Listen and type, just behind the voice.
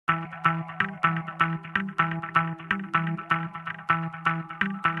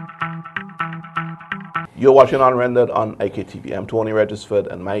You're watching Unrendered on IKTV. I'm Tony Regisford,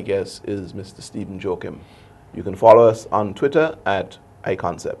 and my guest is Mr. Stephen Joachim. You can follow us on Twitter at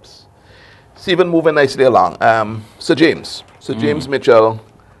iConcepts. Stephen, moving nicely along. Sir James Mitchell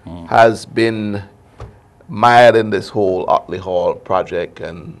has been mired in this whole Otley Hall project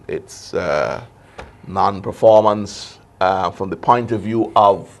and its non-performance from the point of view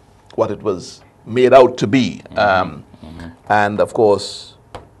of what it was made out to be. And of course,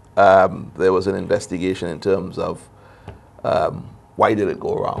 there was an investigation in terms of why did it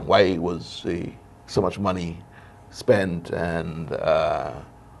go wrong? Why was so much money spent? And of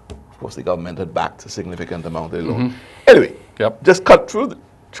course, the government had backed a significant amount of the loan. Anyway, just cut to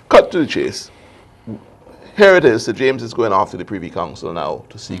the chase. Here it is. Sir James is going off to the Privy Council now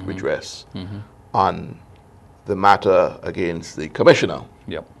to seek redress on the matter against the commissioner,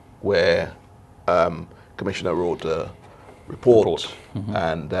 where commissioner wrote a report.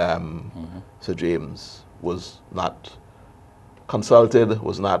 And Sir James was not consulted,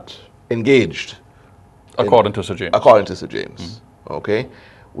 was not engaged. According to Sir James. According to Sir James. Okay.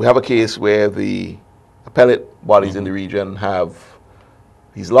 We have a case where the appellate bodies in the region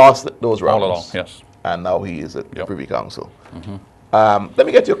he's lost those rounds. All along, yes. And now he is at the Privy Council. Let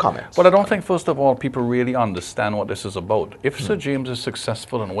me get your comments. But I don't think, first of all, people really understand what this is about. If Sir James is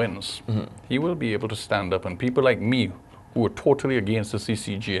successful and wins, he will be able to stand up, and people like me, who are totally against the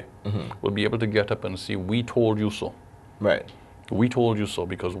CCJ, will be able to get up and say, we told you so. Right. We told you so,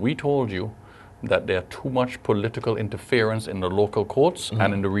 because we told you that there's too much political interference in the local courts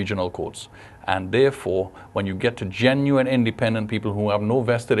and in the regional courts. And therefore, when you get to genuine independent people who have no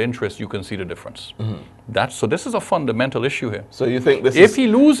vested interest, you can see the difference. So this is a fundamental issue here. So you think this If he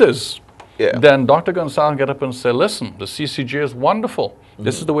loses, then Dr. Gonzalez get up and say, listen, the CCJ is wonderful.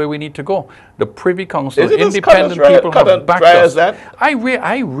 This is the way we need to go. The Privy Council, independent people have backed us.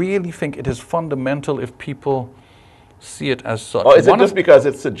 I really think it is fundamental if people see it as such. Or is it just because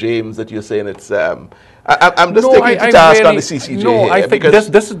it's Sir James that you're saying it's... I'm just taking to task on the CCJ No, here, I think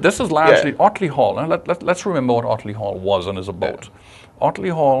this is largely Otley Hall. And let's remember what Otley Hall was and is about. Otley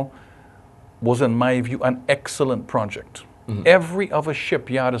Hall was, in my view, an excellent project. Every other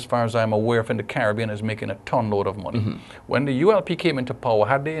shipyard, as far as I'm aware of in the Caribbean, is making a ton load of money. When the ULP came into power,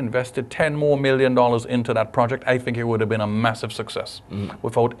 had they invested $10 more million into that project, I think it would have been a massive success,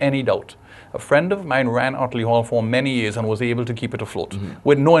 without any doubt. A friend of mine ran Otley Hall for many years and was able to keep it afloat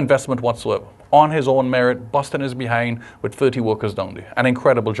with no investment whatsoever, on his own merit, busting his behind with 30 workers down there. An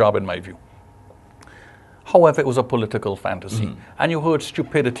incredible job, in my view. However, it was a political fantasy. And you heard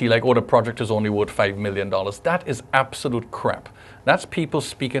stupidity like, oh, the project is only worth $5 million. That is absolute crap. That's people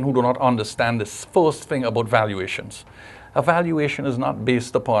speaking who do not understand this first thing about valuations. A valuation is not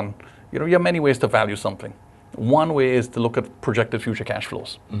based upon, you have many ways to value something. One way is to look at projected future cash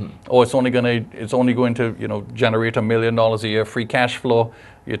flows. Oh, it's only going to generate $1 million a year free cash flow.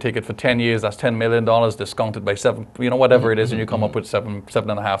 You take it for 10 years, that's $10 million discounted by 7, whatever it is, and you come up with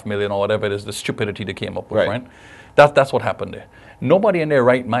 7.5 million or whatever it is, the stupidity they came up with, right? That's what happened there. Nobody in their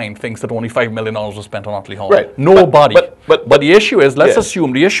right mind thinks that only $5 million was spent on Otley Hall. Right. Nobody. But the issue is, let's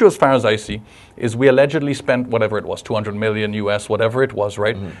assume, the issue as far as I see, is we allegedly spent whatever it was, 200 million US, whatever it was,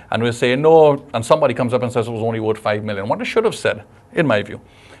 right? And we're saying, no, and somebody comes up and says it was only worth 5 million. What they should have said, in my view,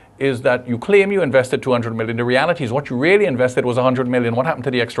 is that you claim you invested 200 million. The reality is what you really invested was 100 million. What happened to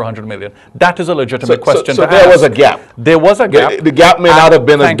the extra 100 million? That is a legitimate question to ask. So there was a gap. There was a gap. The gap may not have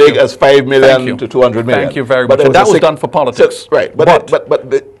been as big as 5 million to 200 million. Thank you very much. But that was done for politics. Right. But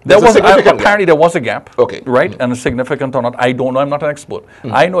there was apparently there was a gap. Okay. Right? And a significant or not. I don't know. I'm not an expert.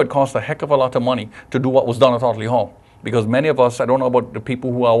 I know it cost a heck of a lot of money to do what was done at Otley Hall. Because many of us, I don't know about the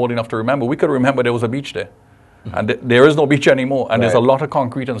people who are old enough to remember, we could remember there was a beach there. And there is no beach anymore, and there's a lot of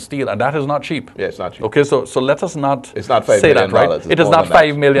concrete and steel, and that is not cheap. Yeah, it's not cheap. Okay, so let us not it's not $5 say million, that, right? It is not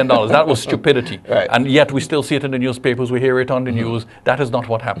 $5 million. That was stupidity. Right. And yet we still see it in the newspapers, we hear it on the news. That is not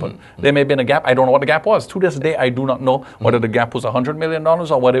what happened. There may have been a gap. I don't know what the gap was. To this day, I do not know whether the gap was $100 million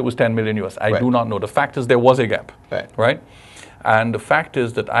or whether it was 10 million US. I do not know. The fact is there was a gap, right? And the fact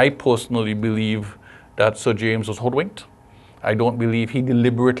is that I personally believe that Sir James was hoodwinked. I don't believe he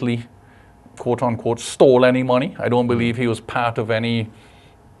deliberately, quote unquote, stole any money. I don't believe he was part of any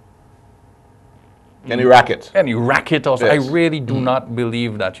racket. Any racket or something. I really do not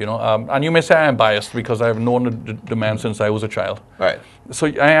believe that, And you may say I'm biased because I've known the man since I was a child. Right. So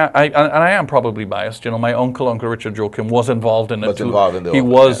I am probably biased. My Uncle Richard Joachim was involved in it too. He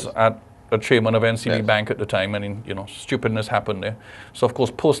was at a chairman of NCB Bank at the time, and stupidness happened there. So of course,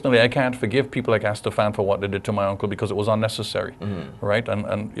 personally, I can't forgive people like Astafan for what they did to my uncle because it was unnecessary, right?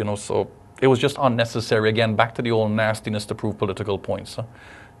 And so it was just unnecessary. Again, back to the old nastiness to prove political points.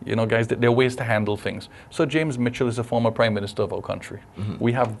 You know, guys, there are ways to handle things. Sir James Mitchell is a former Prime Minister of our country.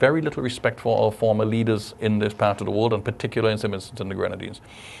 We have very little respect for our former leaders in this part of the world, and particularly in some instances in the Grenadines.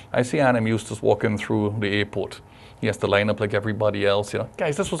 I see Adam Eustace walking through the airport. He has to line up like everybody else. You know,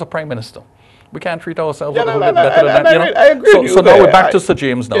 guys, this was a Prime Minister. We can't treat ourselves a little bit better than that. You know? I agree with you. So now we're back to Sir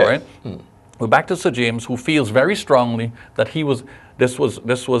James now, yes. right? We're back to Sir James, who feels very strongly that this was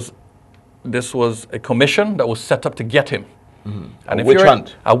a commission that was set up to get him. And a witch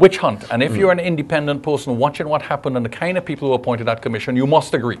hunt. A witch hunt. And if you're an independent person watching what happened and the kind of people who appointed that commission, you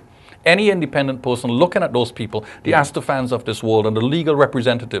must agree. Any independent person looking at those people, the Astafans of this world and the legal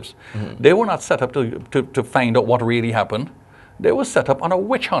representatives, they were not set up to find out what really happened. They were set up on a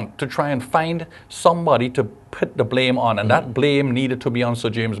witch hunt to try and find somebody to put the blame on. And that blame needed to be on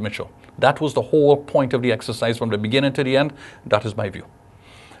Sir James Mitchell. That was the whole point of the exercise from the beginning to the end. That is my view.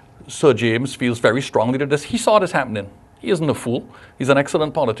 Sir James feels very strongly that he saw this happening. He isn't a fool. He's an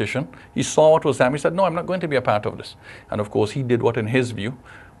excellent politician. He saw what was happening. He said, no, I'm not going to be a part of this. And of course, he did what, in his view,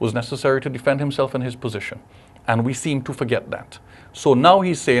 was necessary to defend himself and his position. And we seem to forget that. So now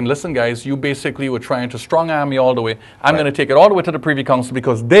he's saying, listen, guys, you basically were trying to strong arm me all the way. I'm going to take it all the way to the Privy Council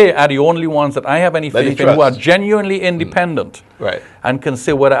because they are the only ones that I have any faith in who are genuinely independent and can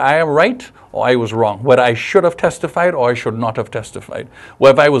say whether I am right or I was wrong, whether I should have testified or I should not have testified,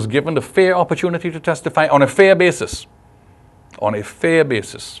 whether I was given the fair opportunity to testify on a fair basis,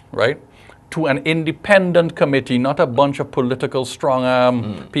 right? To an independent committee, not a bunch of political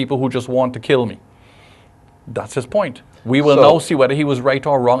strong-arm people who just want to kill me. That's his point. We will now see whether he was right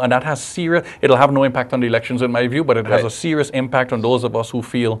or wrong, and that has serious, it'll have no impact on the elections in my view, but it has a serious impact on those of us who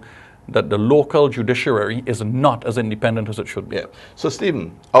feel that the local judiciary is not as independent as it should be. Yeah. So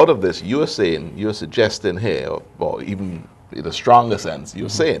Stephen, out of this, you're suggesting here, or even in a stronger sense, you're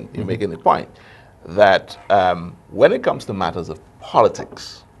saying, you're making the point, that when it comes to matters of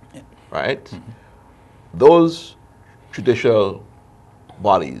politics, right, those judicial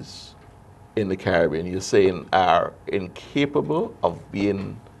bodies in the Caribbean, you're saying, are incapable of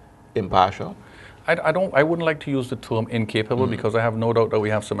being impartial? I wouldn't like to use the term incapable because I have no doubt that we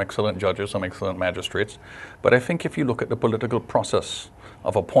have some excellent judges, some excellent magistrates. But I think if you look at the political process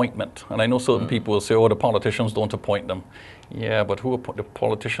of appointment, and I know certain people will say, oh, the politicians don't appoint them. Yeah, but the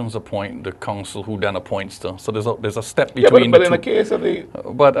politicians appoint the council who then appoints them. So there's a step between but the two. in the case of the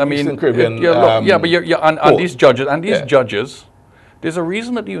Eastern Caribbean, and these judges, there's a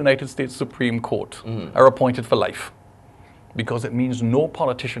reason that the United States Supreme Court are appointed for life, because it means no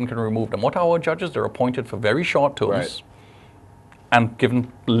politician can remove them. What are our judges? They're appointed for very short terms and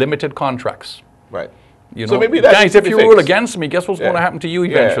given limited contracts. Right. You so know, maybe that guys, if you rule against me, guess what's going to happen to you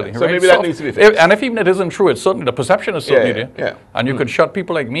eventually? So right? maybe that needs to be fixed. And if even it isn't true, it's certainly, the perception is certainly there. Yeah. And you could shut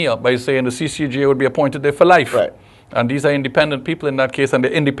people like me up by saying the CCJ would be appointed there for life. Right. And these are independent people in that case, and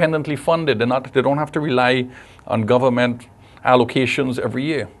they're independently funded. They don't have to rely on government allocations every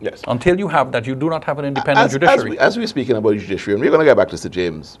year. Yes. Until you have that, you do not have an independent judiciary. As we're speaking about judiciary, and we're going to get back to Sir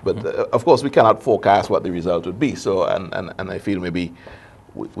James, but of course we cannot forecast what the result would be. So, and I feel maybe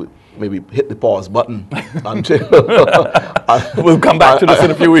we maybe hit the pause button until we'll come back to this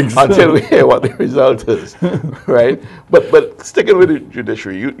in a few weeks until we hear what the result is, right? But sticking with the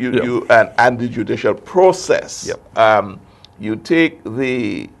judiciary, you and the judicial process. Yep. You take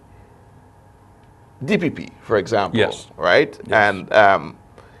the DPP, for example, right? Yes. And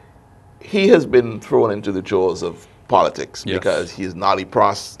he has been thrown into the jaws of politics because his nolly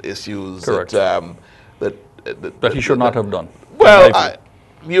pros issues that he should not have done. Well,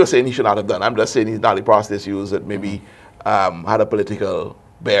 you're saying he should not have done. I'm just saying his nolly pros issues that maybe had a political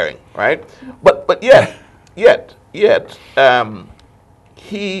bearing, right? But yet,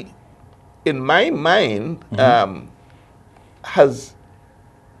 he, in my mind, has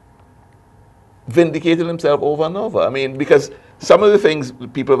vindicated himself over and over. I mean, because some of the things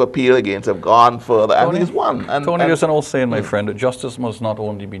people have appealed against have gone further, and he's won. Tony, there's an old saying, my friend, that justice must not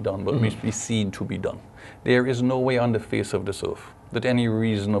only be done, but must be seen to be done. There is no way on the face of this earth that any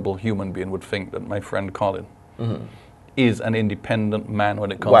reasonable human being would think that my friend Colin is an independent man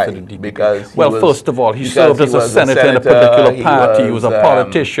when it comes to the DPP. Because first of all, he served as a senator in a particular party. He was a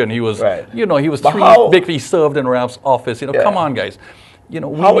politician. He was, he was he served in Ralph's office. Come on, guys.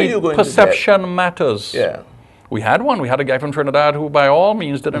 Perception matters. Yeah. We had one. We had a guy from Trinidad who, by all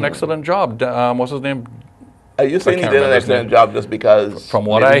means, did an excellent job. What's his name? Are you saying he did an excellent job just because from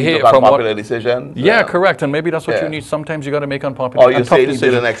what I hear, from unpopular decisions? Yeah, correct. And maybe that's what you need. Sometimes you got to make unpopular decisions. Or you say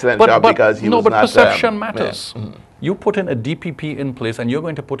he did an excellent job because he was not... No, but perception matters. You put in a DPP in place and you're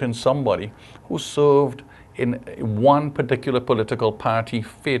going to put in somebody who served in one particular political party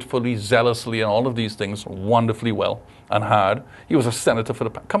faithfully, zealously, and all of these things wonderfully well and hard. He was a senator for the...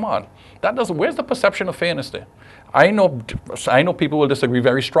 Come on. That doesn't... Where's the perception of fairness there? I know people will disagree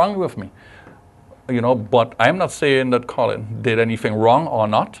very strongly with me. You know, but I'm not saying that Colin did anything wrong or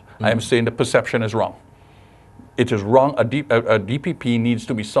not. I am saying the perception is wrong. It is wrong. A DPP needs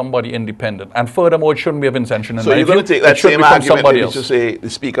to be somebody independent. And furthermore, it shouldn't be of intention. So you're going to take that same argument maybe to say the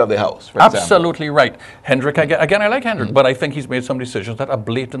Speaker of the House, for Absolutely right. Hendrick, again, I like Hendrick, but I think he's made some decisions that are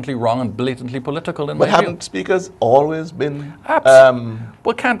blatantly wrong and blatantly political in my view. But haven't speakers always been...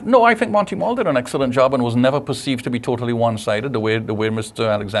 No, I think Monty Mall did an excellent job and was never perceived to be totally one-sided the way Mr.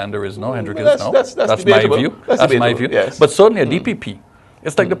 Alexander is now, Hendrick is now. That's my view. That's my view. Yes. But certainly a DPP.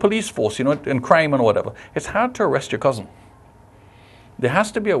 It's like the police force, you know, in crime and whatever. It's hard to arrest your cousin. There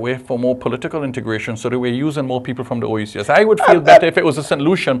has to be a way for more political integration so that we're using more people from the OECS. I would feel better if it was a St.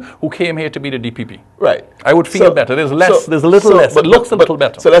 Lucian who came here to be the DPP. Right. I would feel better. There's less. There's a little less. It looks a little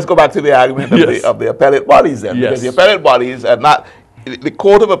better. So let's go back to the argument of the appellate bodies then. Because the appellate bodies are not... The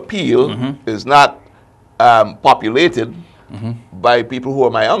Court of Appeal is not populated by people who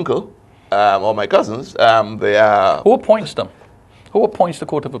are my uncle or my cousins. They are... Who appoints them? Who appoints the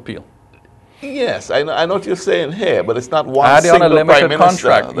Court of Appeal? Yes, I know what you're saying here, but it's not one Are they on a single limited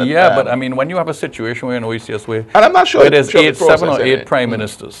contract? that, yeah, but I mean, when you have a situation where in OECS where, and I'm not sure there's 7 or 8 prime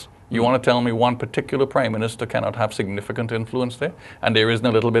ministers, you want to tell me one particular prime minister cannot have significant influence there? And there isn't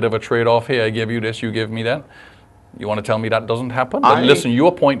a little bit of a trade-off here, I give you this, you give me that? You want to tell me that doesn't happen? But listen, you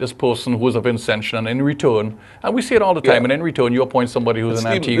appoint this person who is of ascension, and in return, and we see it all the time, and in return you appoint somebody who's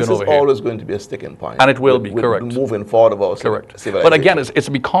an Antiguan over here. This is always going to be a sticking point. And it will be, correct. Moving forward of our civilization. But again, it's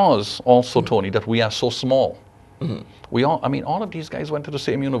because also, Tony, that we are so small. We all, I mean, all of these guys went to the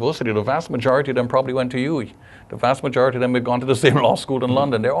same university. The vast majority of them probably went to UE. The vast majority of them have gone to the same law school in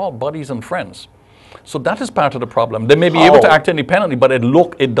London. They're all buddies and friends. So that is part of the problem. They may be able to act independently, but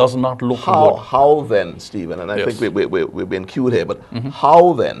it does not look good. How then, Stephen? And I think we've been cued here, but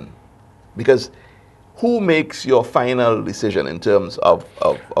how then? Because who makes your final decision in terms of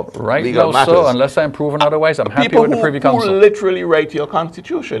legal matters? So unless I'm proven otherwise, I'm happy with the Privy Council. People who literally write your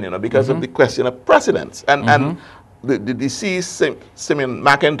constitution, you know, because of the question of precedence. And the deceased Simeon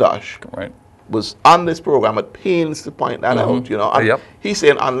McIntosh was on this program at pains to point that out, you know. And he's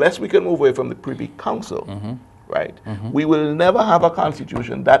saying unless we can move away from the Privy Council, right, we will never have a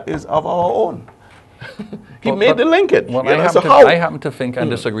constitution that is of our own. He made the linkage. Well, I happen to think and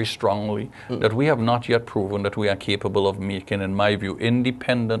disagree strongly that we have not yet proven that we are capable of making, in my view,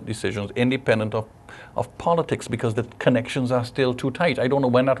 independent decisions, independent of politics, because the connections are still too tight. I don't know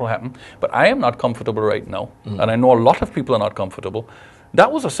when that will happen, but I am not comfortable right now, and I know a lot of people are not comfortable. That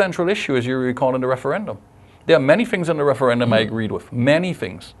was a central issue, as you recall, in the referendum. There are many things in the referendum I agreed with, many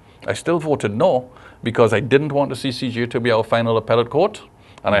things. I still voted no because I didn't want the CCJ to be our final appellate court,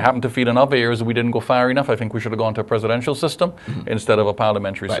 and I happen to feel in other areas we didn't go far enough. I think we should have gone to a presidential system instead of a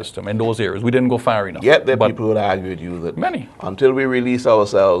parliamentary system. In those areas, we didn't go far enough. Yet there are people who would argue with you that until we release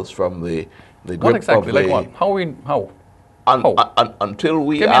ourselves from the grip what exactly? of the... Like what? How? Until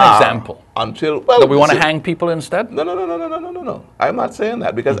we Give me an example. That we want to hang people instead? No. I'm not saying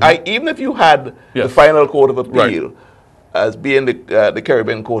that, because even if you had the final Court of Appeal as being the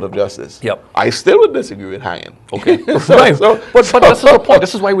Caribbean Court of Justice, I still would disagree with hanging. Okay. But this is the point.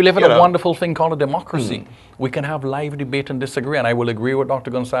 This is why we live in a wonderful thing called a democracy. We can have live debate and disagree, and I will agree with Dr.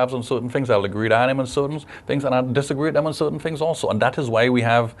 Gonsalves on certain things. I'll agree with him on certain things, and I'll disagree with them on certain things also. And that is why we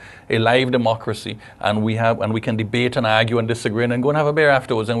have a live democracy, and we can debate and argue and disagree, and then go and have a beer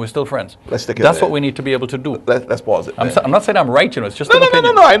afterwards, and we're still friends. Let's stick it That's there. what we need to be able to do. Let's pause it. I'm not saying I'm right, you know. It's just an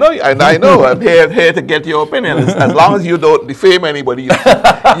opinion. No. I know. I'm here to get your opinion. As long as you don't defame anybody,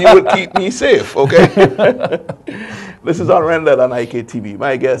 you would keep me safe. Okay. This is Unrendered on IKTV.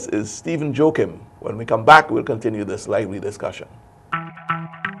 My guest is Stephen Joachim. When we come back, we'll continue this lively discussion.